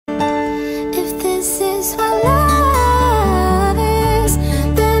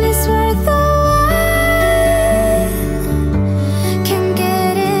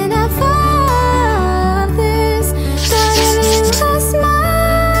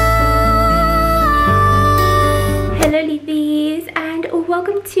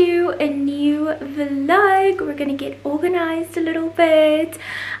a new vlog. We're gonna get organized a little bit.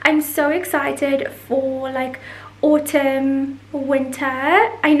 I'm so excited for like autumn, winter.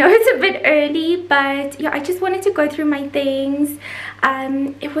 I know it's a bit early, but yeah, I just wanted to go through my things.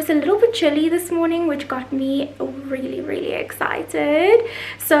 It was a little bit chilly this morning, which got me really excited.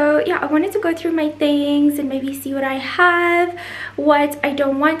 So yeah, I wanted to go through my things and maybe see what I have, what I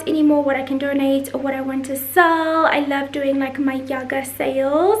don't want anymore, what I can donate, or what I want to sell. I love doing like my Yaga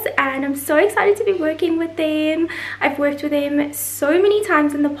sales, and I'm so excited to be working with them. I've worked with them so many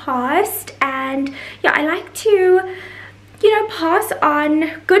times in the past, and yeah, I like to, you know, pass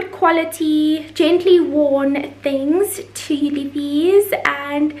on good quality, gently worn things to you liefies.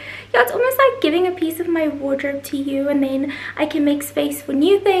 And yeah, it's almost like giving a piece of my wardrobe to you, and then I can make space for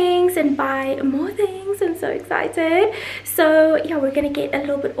new things and buy more things. I'm so excited. So yeah, we're gonna get a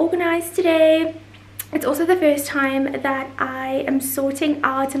little bit organized today. It's also the first time that I am sorting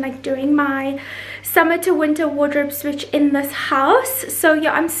out and like doing my summer to winter wardrobe switch in this house. So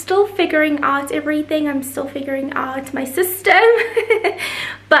yeah, I'm still figuring out everything. I'm still figuring out my system.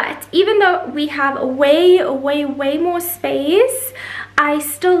 But even though we have way more space, I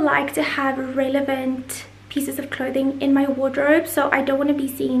still like to have relevant pieces of clothing in my wardrobe. So I don't want to be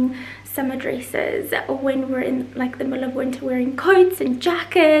seeing summer dresses when we're in like the middle of winter wearing coats and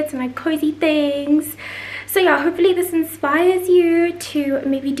jackets and like cozy things. So yeah, hopefully this inspires you to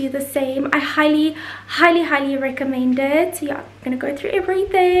maybe do the same. I highly recommend it. So yeah, I'm gonna go through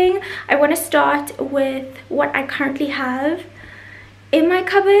everything. I want to start with what I currently have in my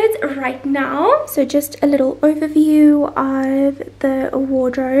cupboards right now. So just a little overview of the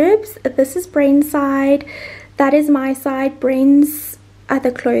wardrobes. This is Brain's side, that is my side. Brain's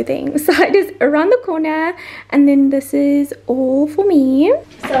other clothing side is around the corner, and then this is all for me.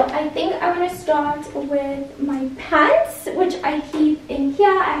 So I think I want to start with my pants, which I keep in here.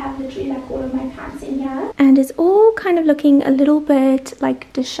 I have literally like all of my pants in here, and it's all kind of looking a little bit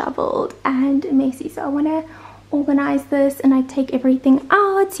like disheveled and messy. So I want to organize this and I take everything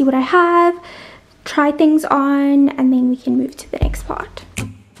out, see what I have, try things on, and then we can move to the next part.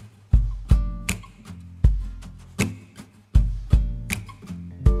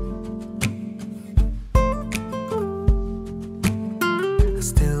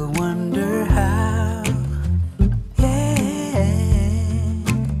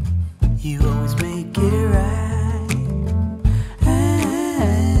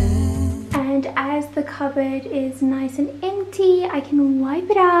 Cupboard is nice and empty, I can wipe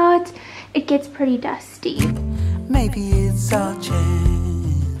it out. It gets pretty dusty. Maybe it's our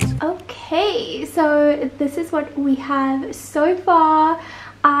chance. Okay, so this is what we have so far.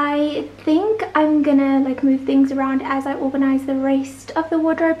 I think I'm gonna like move things around as I organize the rest of the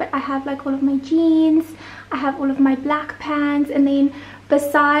wardrobe, but I have like all of my jeans, I have all of my black pants, and then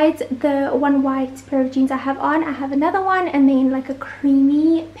besides the one white pair of jeans I have on, I have another one, and then like a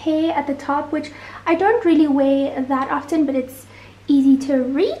creamy pair at the top, which I don't really wear that often, but it's easy to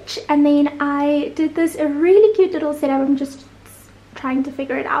reach. And then I did this a really cute little setup. I'm just trying to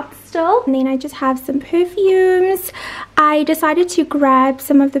figure it out still. And then I just have some perfumes. I decided to grab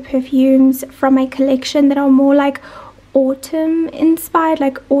some of the perfumes from my collection that are more like autumn inspired,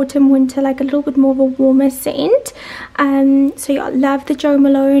 like autumn winter, like a little bit more of a warmer scent. So yeah, I love the Jo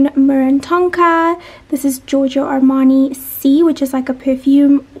Malone Myrrh and Tonka. This is Giorgio Armani C, which is like a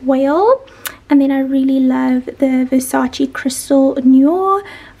perfume whale. And then I really love the Versace Crystal Noir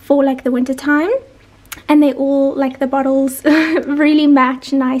for like the winter time. And they all, like the bottles really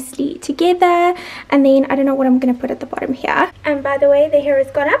match nicely together. And then I don't know what I'm gonna put at the bottom here. And by the way, the hair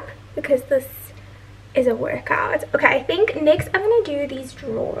has gone up because this is a workout. Okay, I think next I'm gonna do these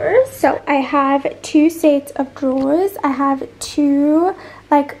drawers. So I have two sets of drawers. I have two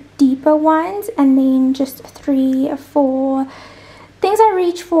like deeper ones, and then just 3 or 4 things I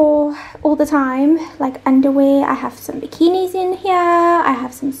reach for all the time, like underwear. I have some bikinis in here, I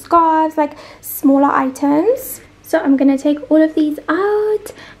have some scarves, like smaller items. So I'm gonna take all of these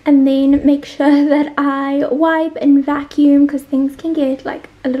out and then make sure that I wipe and vacuum, because things can get like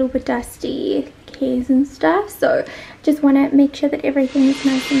a little bit dusty, hairs and stuff. So just want to make sure that everything is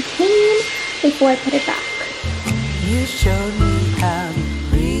nice and clean before I put it back. You showed me how to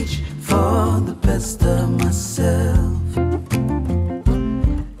reach for the best of myself.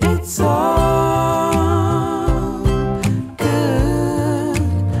 It's all good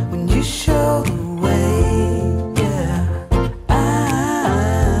when you show the way, yeah.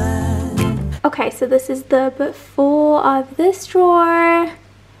 Okay, so this is the before of this drawer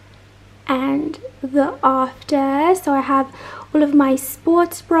and the after. So I have all of my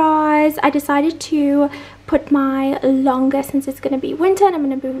sports bras. I decided to put my longer, since it's going to be winter and I'm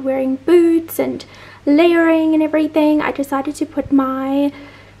going to be wearing boots and layering and everything, I decided to put my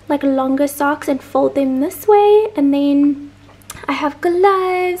like longer socks and fold them this way. And then I have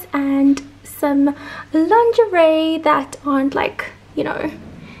gloves and some lingerie that aren't like, you know,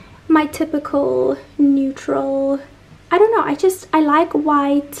 my typical neutral. I don't know, I like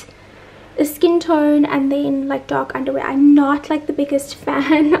white skin tone and then like dark underwear. I'm not like the biggest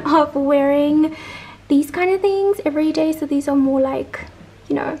fan of wearing these kind of things every day, so these are more like,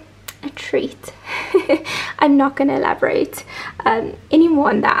 you know, a treat. I'm not going to elaborate any more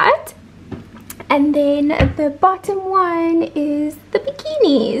on that. And then the bottom one is the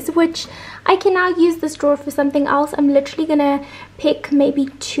bikinis, which I can now use this drawer for something else. I'm literally gonna pick maybe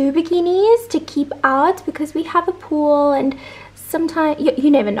 2 bikinis to keep out because we have a pool and sometimes you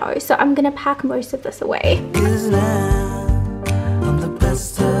never know, so I'm gonna pack most of this away. I'm the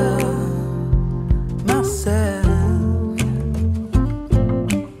best of myself.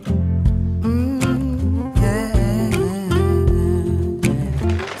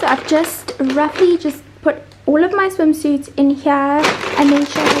 So I've just roughly put all of my swimsuits in here and make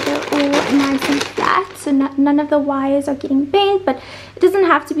sure that they're all nice and flat, so none of the wires are getting bent, but it doesn't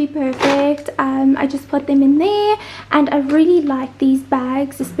have to be perfect. I just put them in there, and I really like these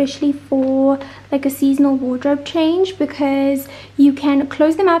bags, especially for like a seasonal wardrobe change, because you can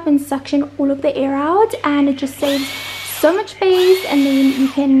close them up and suction all of the air out, and it just saves so much space, and then you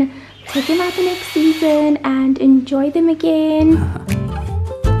can take them out the next season and enjoy them again.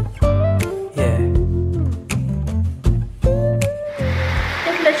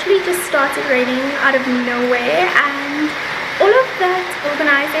 Just started raining out of nowhere, and all of that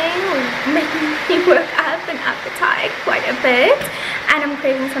organizing will make me work up an appetite quite a bit, and I'm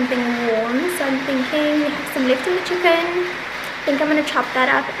craving something warm, so I'm thinking we have some left in the chicken. I think I'm gonna chop that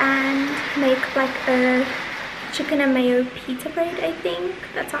up and make like a chicken and mayo pita bread. I think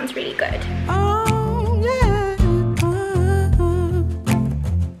that sounds really good. Oh, yeah.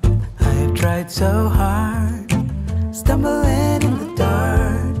 I've tried so hard, stumbling in the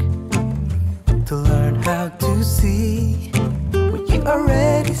dark, to learn how to see what you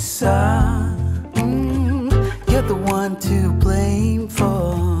already saw. You're the one to blame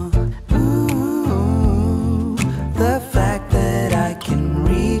for the fact that I can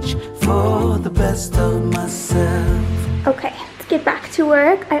reach for the best of myself. Okay, let's get back to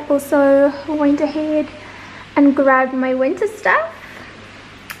work. I also went ahead and grabbed my winter stuff,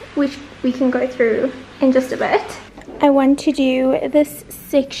 which we can go through in just a bit. I want to do this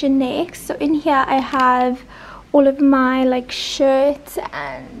section next. So in here I have all of my like shirts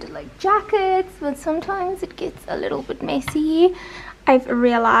and like jackets, but sometimes it gets a little bit messy, I've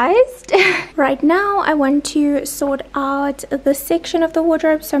realized. Right now I want to sort out this section of the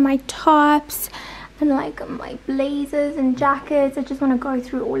wardrobe, so my tops and like my blazers and jackets. I just want to go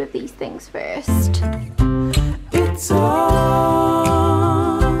through all of these things first. It's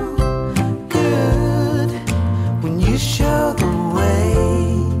all good when you show the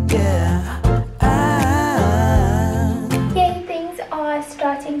way, yeah. Yay, things are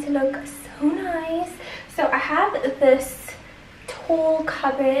starting to look so nice. So I have this tall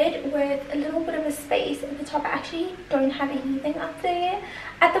cupboard with a little bit of a space at the top. I actually don't have anything up there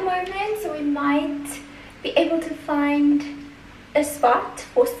at the moment, so we might be able to find a spot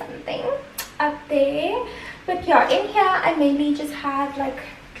for something up there. But yeah, in here I mainly just have like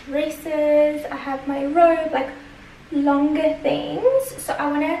dresses, I have my robe, like longer things. So I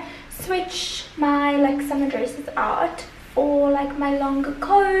want to switch my like summer dresses out for like my longer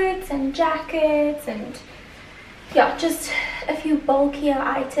coats and jackets, and yeah, just a few bulkier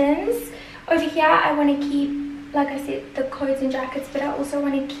items. Over here I want to keep, like I said, the coats and jackets, but I also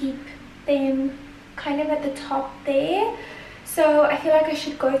want to keep them kind of at the top there. So I feel like I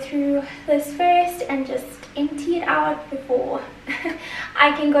should go through this first and just empty it out before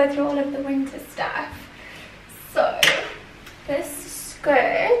I can go through all of the winter stuff. So this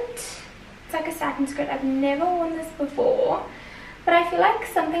skirt, it's like a satin skirt. I've never worn this before, but I feel like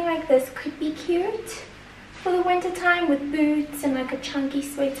something like this could be cute for the winter time with boots and like a chunky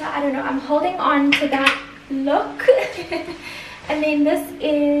sweater. I don't know, I'm holding on to that look. And then this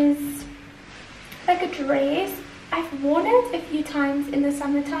is like a dress. I've worn it a few times in the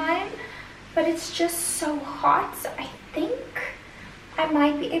summertime, but it's just so hot, so I think I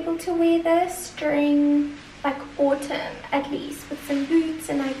might be able to wear this during like autumn at least, with some boots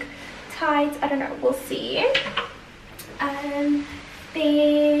and like tights. I don't know, we'll see.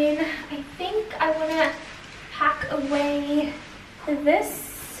 Then I think I want to pack away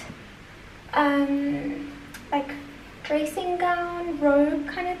this like dressing gown, robe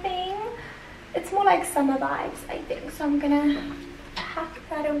kind of thing. It's more like summer vibes, I think. So I'm gonna pack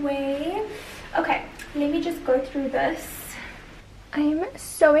that away. Okay, let me just go through this. I'm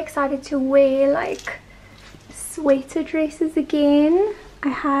so excited to wear like sweater dresses again. I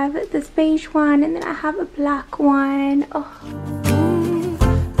have this beige one and then I have a black one. Oh.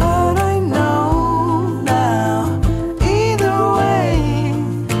 But I know now, either way,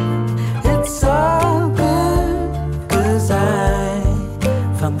 it's all good, 'cause I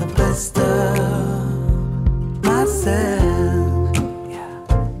found the best of myself.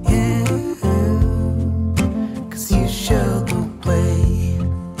 Yeah, 'cause you show the way.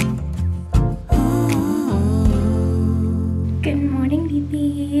 Good morning,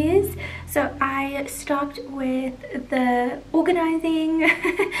 liefies. So I stopped with the organizing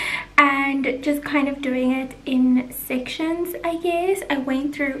and just kind of doing it in sections, I guess. I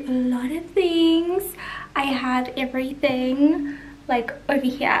went through a lot of things. I have everything like over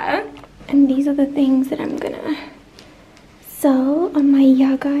here. And these are the things that I'm gonna sew on my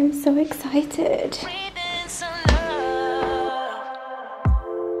Yaga. I'm so excited.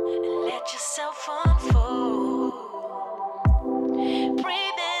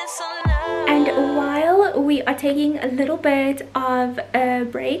 And while we are taking a little bit of a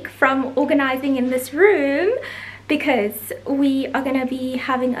break from organizing in this room, because we are gonna be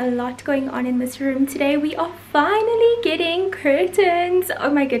having a lot going on in this room today, we are finally getting curtains. Oh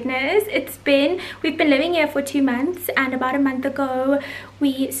my goodness, we've been living here for 2 months, and about a month ago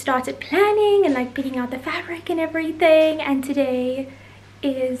we started planning and like picking out the fabric and everything, and today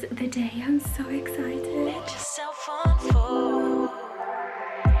is the day. I'm so excited.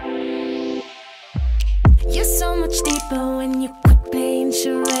 You're so much deeper when you quit playing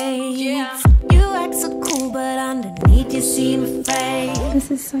charades. Yeah. You act so cool, but underneath you seem afraid.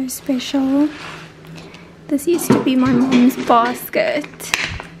 This is so special. This used to be my mom's basket.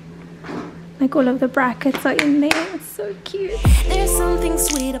 Like all of the brackets are in there. It's so cute. There's something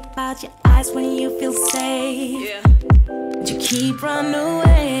sweet about your eyes when you feel safe. Yeah. You keep running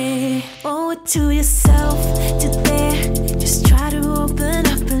away. Owe it to yourself today. Just try to open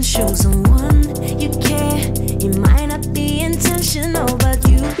up and show someone you care. It might not be intentional, but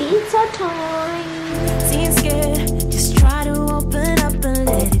you pizza time. Seem scared. Just try to open up and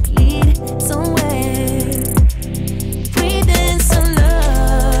let it lead somewhere. Breathe in some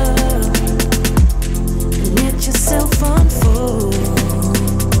love and let yourself unfold.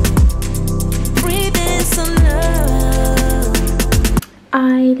 Breathe in some love.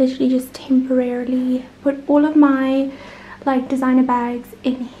 I literally just temporarily put all of my like designer bags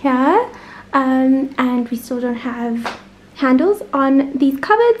in here, and we still don't have handles on these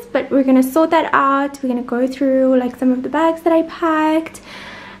cupboards, but we're gonna sort that out. We're gonna go through like some of the bags that I packed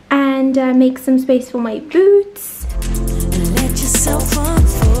and make some space for my boots. Let yourself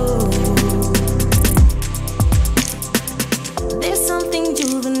unfold. There's something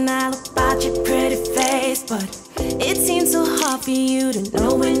juvenile about your pretty face, but it seems so hard for you to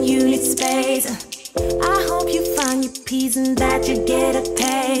know when you need space. I hope you find your peace and that you get a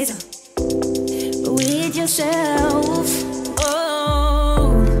taste with yourself.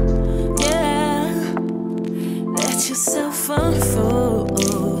 Oh, yeah. Let yourself unfold.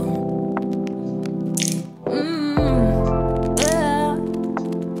 Yeah.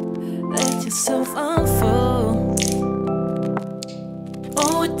 Let yourself unfold.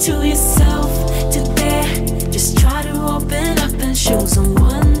 Owe it to yourself today. Just try to open up and show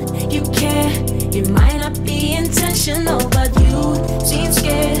someone you care. It might not be intentional, but you seem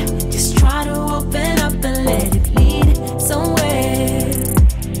scared. Just try to open up and let it lead somewhere.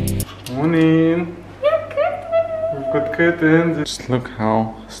 Morning. We've got curtains. Just look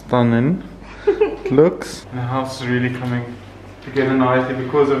how stunning it looks. The house is really coming together nicely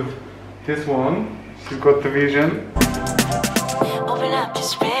because of this one. You've got the vision. Open up,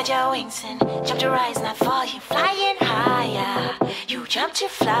 just spread your wings and jump to rise, not fall. You flying higher. You jump to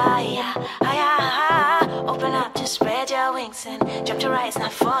fly higher. Open up, just spread your wings and jump to rise,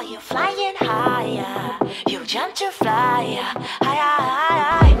 not fall. You flying higher. You jump to fly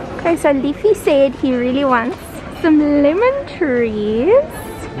higher. Okay, so Leafy said he really wants some lemon trees.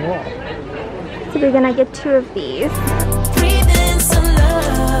 Yeah. So we're gonna get 2 of these. Breathe in some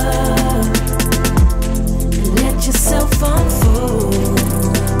love. Let yourself unfold.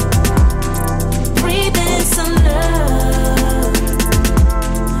 Breathe in some love.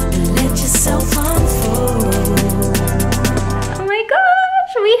 Let yourself unfold. Oh my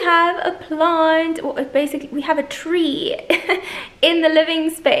gosh, we have a plant, or basically we have a tree in the living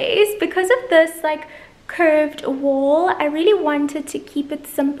space. Because of this like curved wall, I really wanted to keep it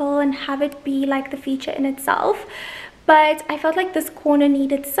simple and have it be like the feature in itself. but I felt like this corner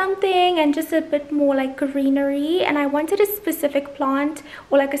needed something and just a bit more like greenery, and I wanted a specific plant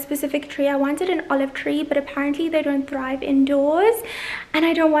or like a specific tree. I wanted an olive tree, but apparently they don't thrive indoors, and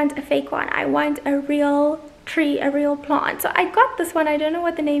I don't want a fake one. I want a real tree, a real plant. So I got this one. I don't know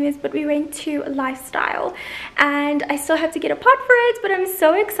what the name is, but we went to Lifestyle and I still have to get a pot for it, but I'm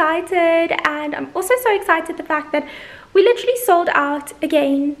so excited. And I'm also so excited the fact that we literally sold out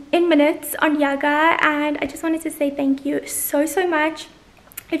again in minutes on Yaga, and I just wanted to say thank you so much.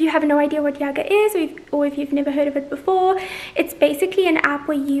 If you have no idea what Yaga is, or if you've never heard of it before, it's basically an app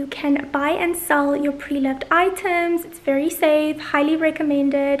where you can buy and sell your pre-loved items. It's very safe, highly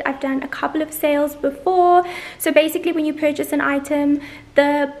recommended. I've done a couple of sales before. So basically when you purchase an item,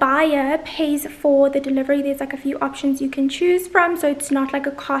 the buyer pays for the delivery. There's like a few options you can choose from, so it's not like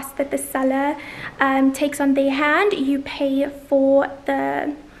a cost that the seller takes on their hand. You pay for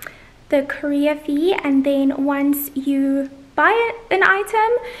the courier fee, and then once you buy an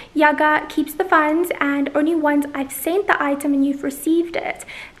item, Yaga keeps the funds, and only once I've sent the item and you've received it,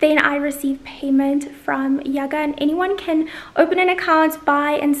 then I receive payment from Yaga. And anyone can open an account,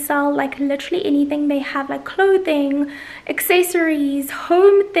 buy and sell like literally anything. They have like clothing, accessories,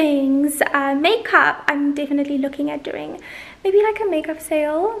 home things, makeup. I'm definitely looking at doing maybe like a makeup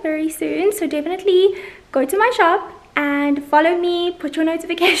sale very soon, so definitely go to my shop and follow me, put your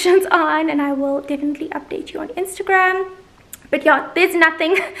notifications on, and I will definitely update you on Instagram. But yeah, there's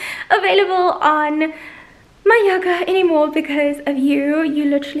nothing available on my Yaga anymore because of you. You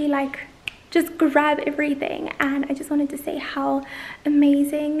literally like just grab everything, and I just wanted to say how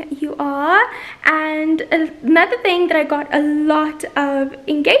amazing you are. And another thing that I got a lot of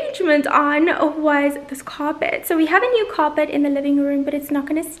engagement on was this carpet. So we have a new carpet in the living room, but it's not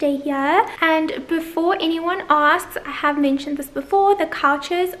going to stay here. And before anyone asks, I have mentioned this before, the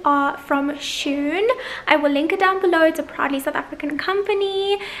couches are from 𝘱𝘢𝘪𝘴. I will link it down below. It's a proudly South African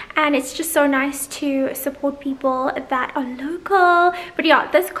company, and it's just so nice to support people that are local. But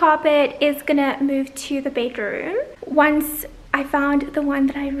yeah, this carpet is gonna move to the bedroom once I found the one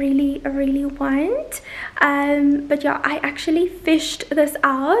that I really want. But yeah, I actually fished this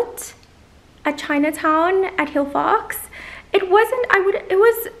out at Chinatown at Hillfox. It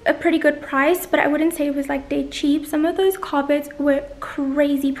was a pretty good price, but I wouldn't say it was like dead cheap. Some of those carpets were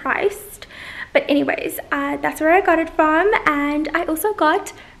crazy priced, but anyways, that's where I got it from. And I also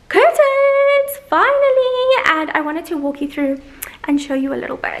got curtains finally, and I wanted to walk you through and show you a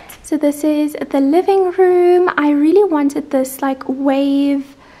little bit. So this is the living room. I really wanted this like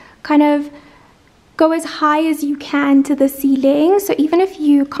wave, kind of go as high as you can to the ceiling, so even if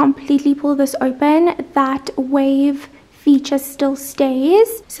you completely pull this open, that wave feature still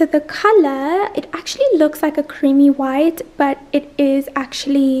stays. So the color, it actually looks like a creamy white, but it is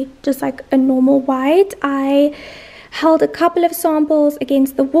actually just like a normal white. I held a couple of samples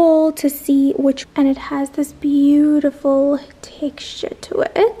against the wall to see which, and it has this beautiful texture to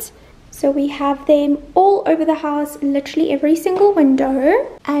it. So we have them all over the house, literally every single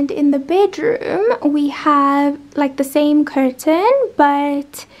window. And in the bedroom we have like the same curtain,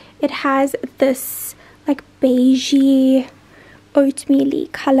 but it has this like beigey oatmeal-y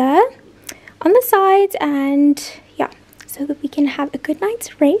color on the sides, and yeah, so that we can have a good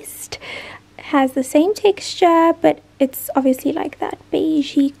night's rest. Has the same texture, but it's obviously like that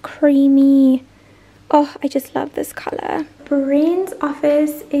beigey, creamy. Oh, I just love this color. Brent's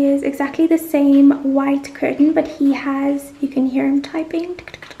office is exactly the same white curtain, but he has, you can hear him typing.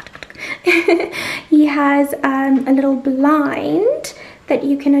 He has a little blind that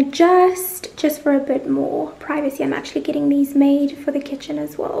you can adjust just for a bit more privacy. I'm actually getting these made for the kitchen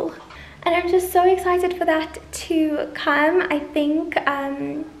as well, and I'm just so excited for that to come. I think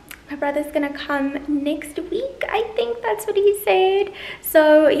my brother's gonna come next week. I think that's what he said.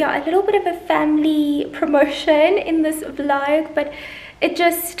 So yeah, a little bit of a family promotion in this vlog, but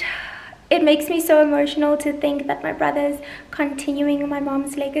it makes me so emotional to think that my brother's continuing my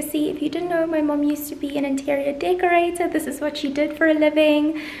mom's legacy. If you didn't know, my mom used to be an interior decorator. This is what she did for a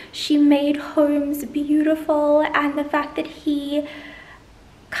living. She made homes beautiful, and the fact that she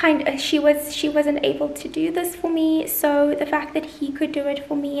wasn't able to do this for me, so the fact that he could do it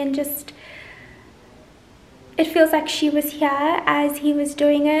for me, and just it feels like she was here as he was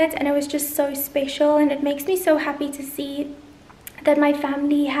doing it, and it was just so special. And it makes me so happy to see that my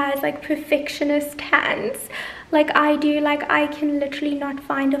family has like perfectionist hands. like I do. Like I can literally not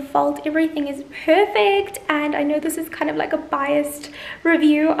find a fault. Everything is perfect, and I know this is kind of like a biased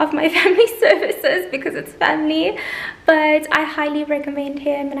review of my family services because it's family, but I highly recommend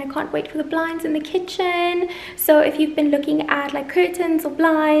him, and I can't wait for the blinds in the kitchen. So if you've been looking at like curtains or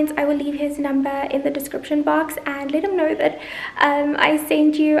blinds, I will leave his number in the description box and let him know that I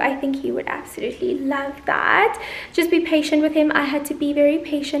sent you. I think he would absolutely love that. Just be patient with him. I had to be very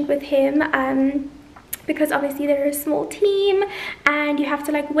patient with him because obviously they're a small team and you have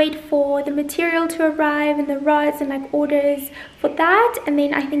to like wait for the material to arrive and the rods and like orders for that, and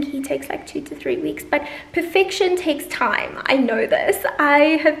then I think he takes like 2 to 3 weeks. But perfection takes time. I know this.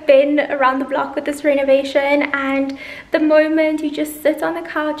 I have been around the block with this renovation, and the moment you just sit on the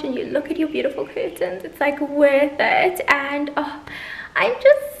couch and you look at your beautiful curtains, it's like worth it. And oh, I'm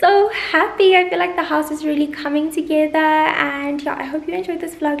just so happy. I feel like the house is really coming together, and yeah, I hope you enjoyed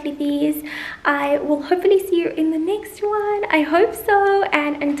this vlog, liefies. I will hopefully see you in the next one. I hope so,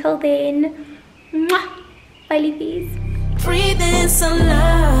 and until then, mwah, bye liefies. Breathe in some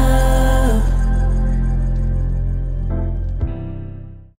love.